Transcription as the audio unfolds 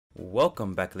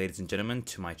Welcome back, ladies and gentlemen,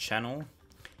 to my channel.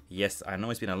 Yes, I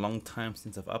know it's been a long time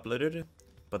since I've uploaded,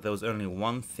 but there was only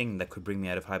one thing that could bring me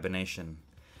out of hibernation.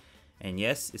 And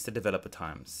yes, it's the developer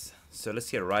times. So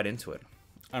let's get right into it.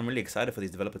 I'm really excited for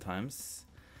these developer times.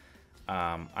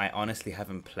 I honestly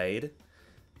haven't played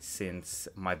since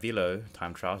my Velo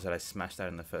time trials that I smashed out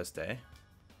in the first day.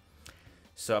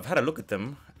 So I've had a look at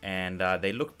them, and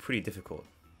they look pretty difficult.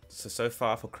 So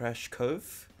far for Crash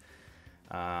Cove,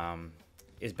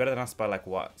 it's better than us by like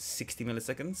what, 60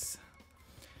 milliseconds.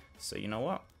 So you know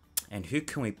what? And who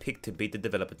can we pick to beat the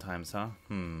developer times, huh?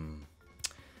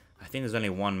 I think there's only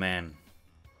one man,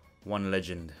 one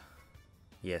legend.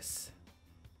 Yes,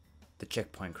 the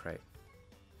checkpoint crate.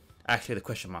 Actually, the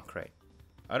question mark crate.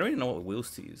 I don't really know what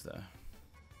wheels to use though.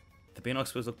 The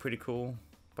Beanox wheels look pretty cool,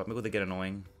 but maybe they get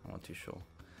annoying. I'm not too sure.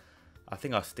 I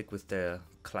think I'll stick with the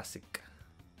classic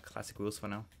wheels for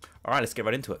now. All right, let's get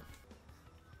right into it.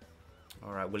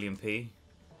 All right, William P.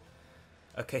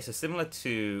 Okay, so similar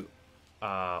to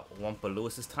Wampa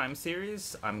Lewis's time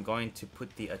series, I'm going to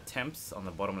put the attempts on the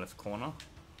bottom left corner,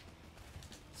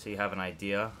 so you have an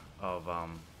idea of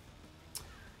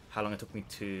how long it took me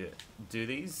to do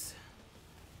these.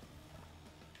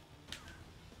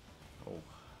 Oh,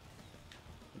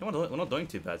 we're not doing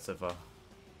too bad so far.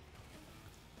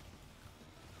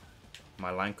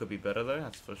 My line could be better though,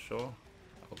 that's for sure.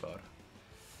 Oh god.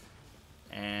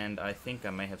 And I think I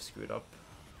may have screwed up.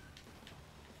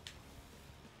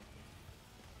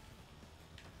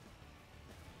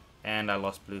 And I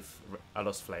lost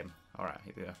flame. Alright,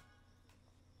 here we go.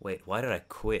 Wait, why did I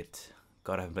quit?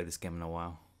 God, I haven't played this game in a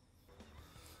while.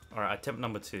 Alright, attempt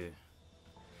number 2.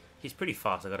 He's pretty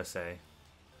fast, I gotta say.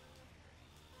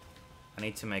 I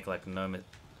need to make like no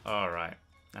Alright,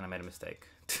 and I made a mistake.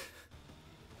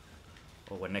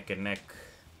 Oh, we're neck and neck.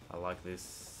 I like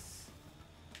this.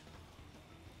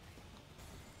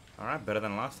 Alright, better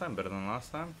than last time, better than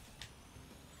last time.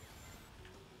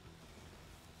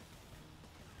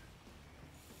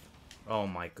 Oh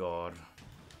my god.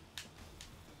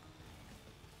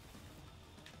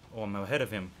 Oh, I'm ahead of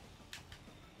him.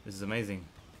 This is amazing.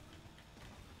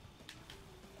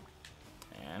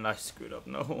 And I screwed up,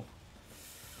 no.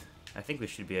 I think we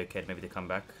should be okay maybe to come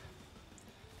back.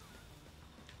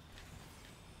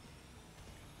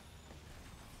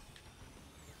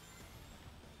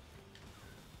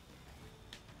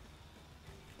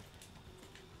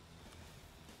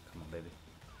 Come on, baby.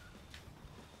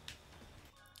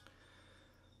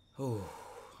 Oh,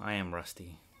 I am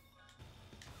rusty.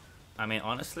 I mean,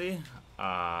 honestly,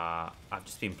 I've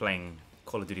just been playing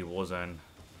Call of Duty Warzone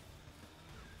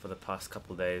for the past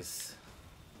couple days,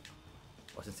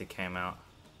 or since it came out.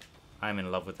 I'm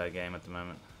in love with that game at the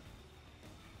moment.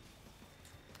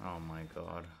 Oh my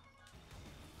god.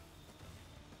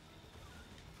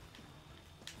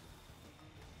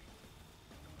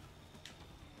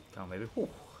 Come on, baby. Whew.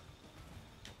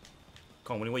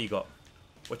 Come on, Winnie, what you got?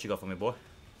 What you got for me, boy?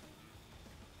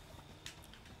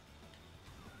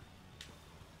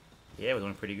 Yeah, we're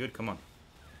doing pretty good. Come on.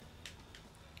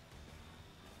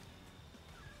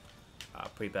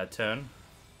 Pretty bad turn.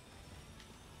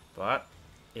 But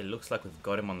it looks like we've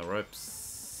got him on the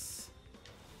ropes.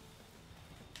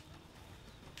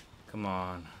 Come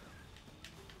on.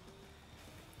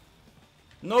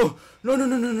 No! No, no,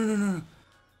 no, no, no, no, no.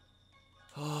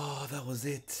 Oh, that was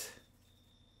it.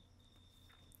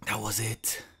 That was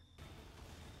it.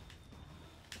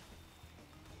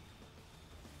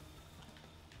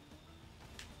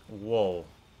 Whoa.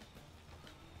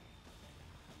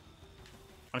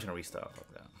 I'm just gonna restart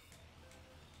like that.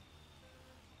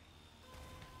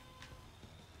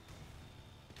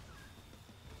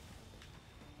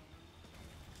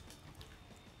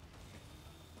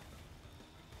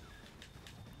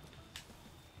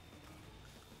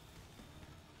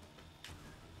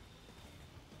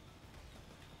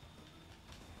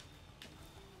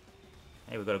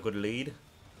 Hey, we've got a good lead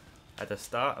at the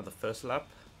start of the first lap.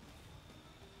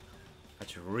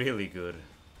 That's really good.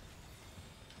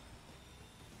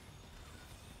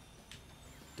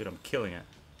 Dude, I'm killing it.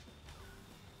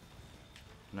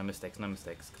 No mistakes, no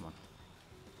mistakes. Come on.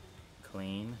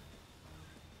 Clean.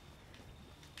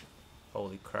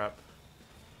 Holy crap.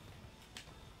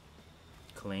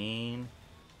 Clean.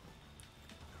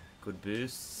 Good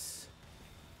boosts.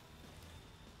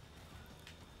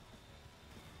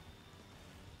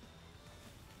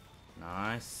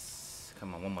 Nice.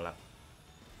 Come on, one more lap.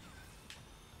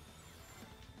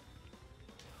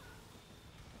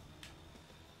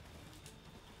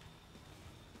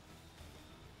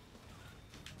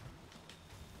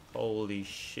 Holy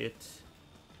shit.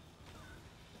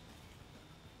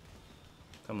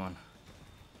 Come on.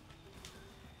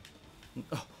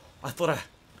 Oh, I thought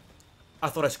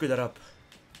I screwed that up.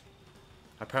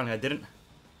 Apparently I didn't.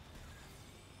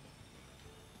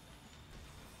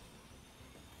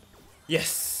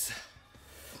 Yes!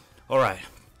 Alright.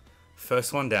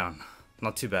 First one down.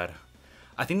 Not too bad.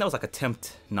 I think that was like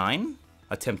attempt 9?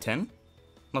 Attempt 10?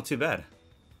 Not too bad.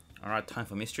 Alright, time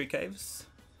for mystery caves.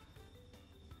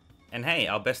 And hey,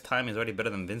 our best time is already better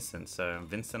than Vincent, so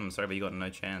Vincent, I'm sorry, but you got no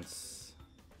chance.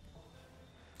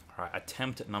 Alright,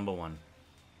 attempt number 1.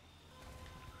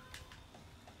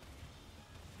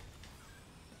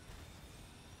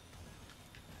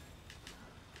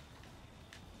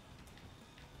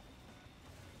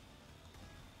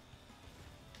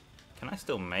 Can I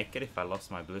still make it if I lost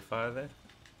my blue fire there?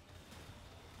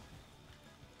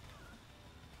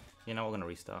 You know, we're gonna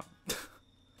restart.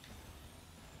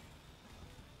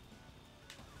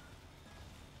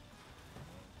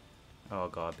 Oh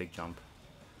god, big jump.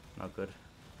 Not good.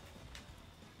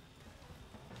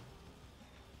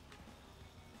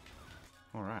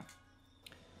 Alright.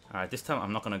 Alright, this time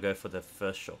I'm not gonna go for the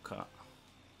first shortcut.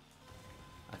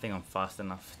 I think I'm fast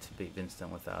enough to beat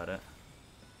Vincent without it.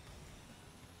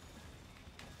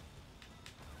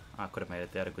 I could have made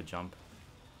it. They had a good jump.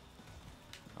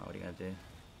 Oh, what are you gonna do?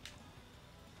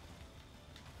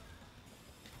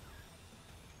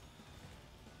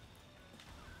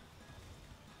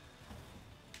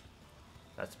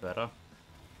 That's better.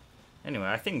 Anyway,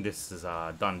 I think this is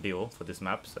a done deal for this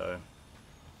map, so...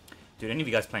 Dude, any of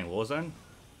you guys playing Warzone?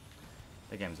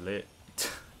 That game's lit.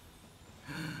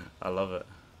 I love it.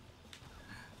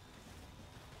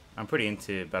 I'm pretty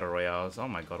into Battle Royales. Oh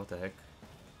my god, what the heck?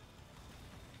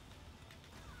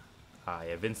 Ah,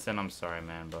 yeah, Vincent, I'm sorry,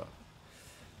 man, but...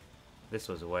 This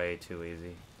was way too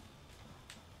easy.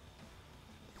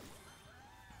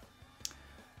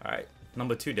 Alright,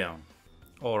 number 2 down.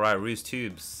 Alright, Ruse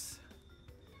Tubes.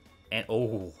 And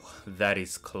oh, that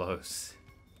is close.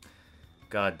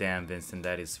 God damn, Vincent,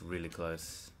 that is really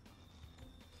close.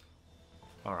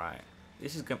 Alright,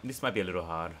 this might be a little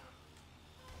hard.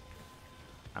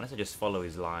 Unless I just follow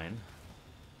his line,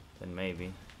 then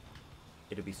maybe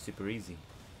it'll be super easy.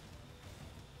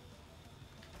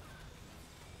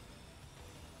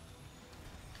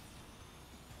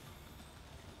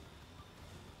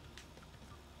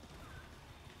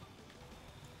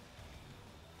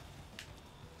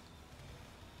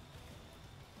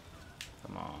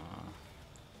 Come on.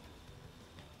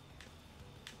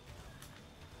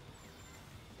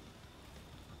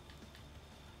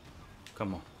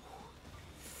 Come on.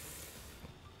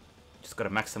 Just gotta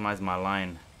maximize my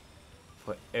line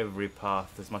for every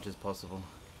path as much as possible.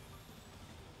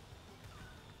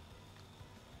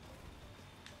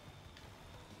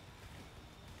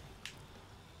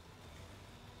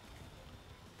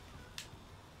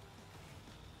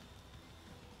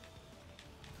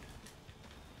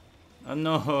 Oh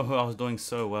no, I was doing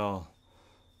so well.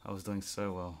 I was doing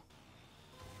so well.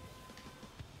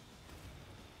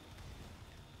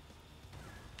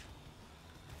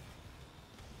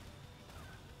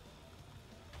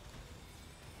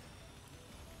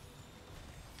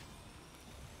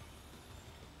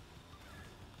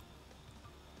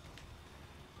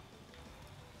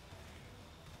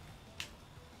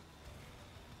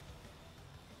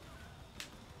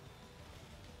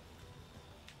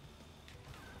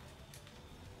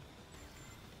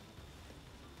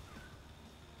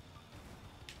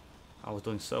 I was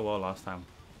doing so well last time.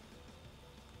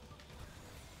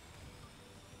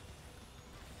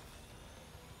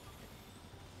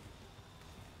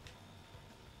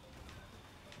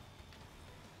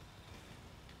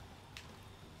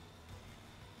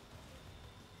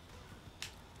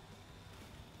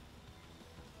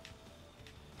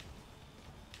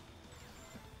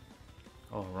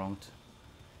 Oh, wronged.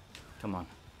 Come on.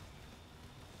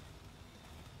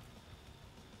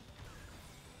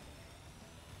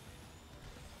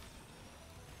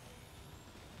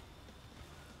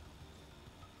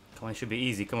 Come on, it should be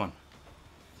easy, come on.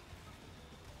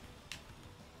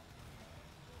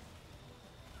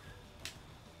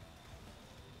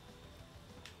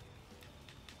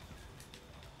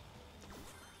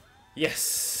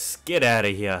 Yes! Get out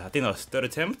of here. I think that was 3rd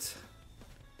attempt.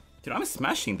 Dude, I'm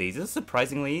smashing these. This is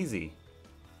surprisingly easy.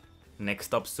 Next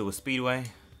stop's to a Speedway.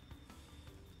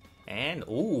 And,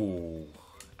 ooh,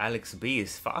 Alex B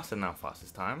is faster now,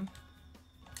 fastest time.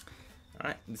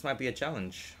 Alright, this might be a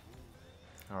challenge.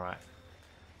 Alright,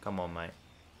 come on, mate.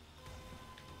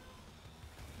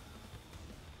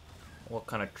 What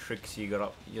kind of tricks you got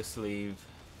up your sleeve?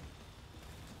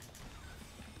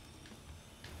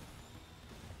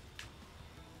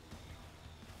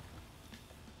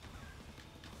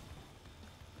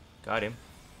 Got him.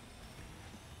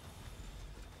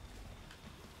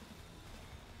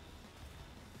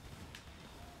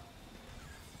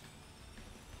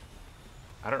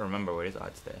 I don't remember where it is. Oh,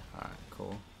 it's there. Alright,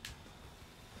 cool.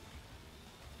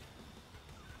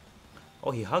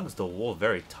 Oh, he hugs the wall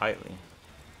very tightly.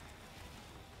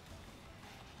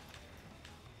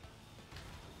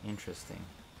 Interesting.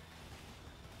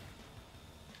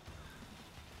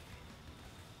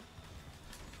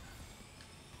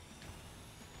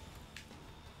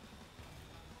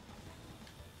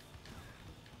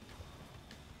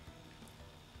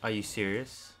 Are you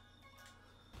serious?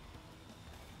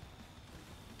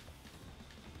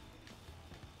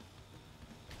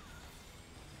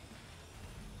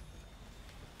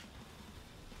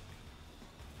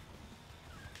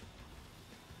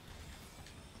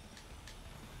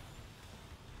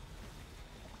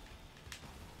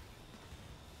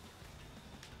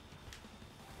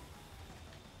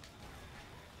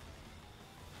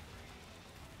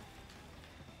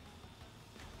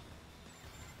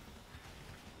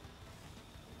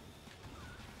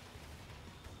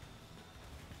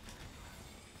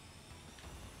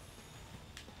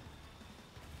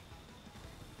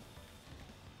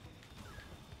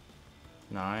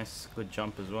 Nice, good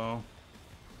jump as well.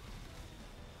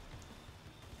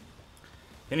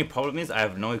 The only problem is I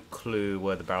have no clue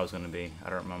where the barrel's gonna be. I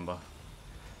don't remember.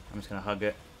 I'm just gonna hug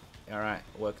it. Alright,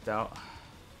 worked out.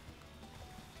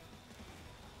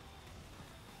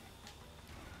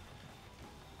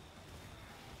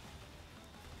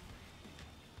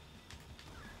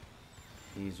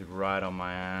 He's right on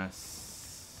my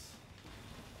ass.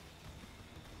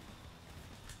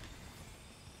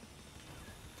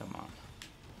 Come on.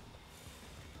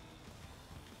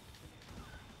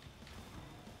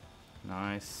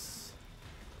 Nice.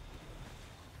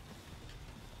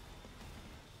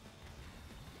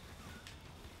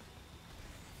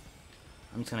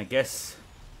 I'm just gonna guess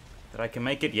that I can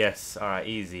make it. Yes. Alright,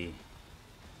 easy.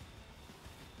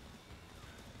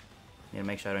 Need to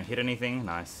make sure I don't hit anything.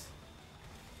 Nice.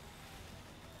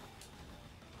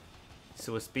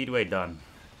 So a Speedway done.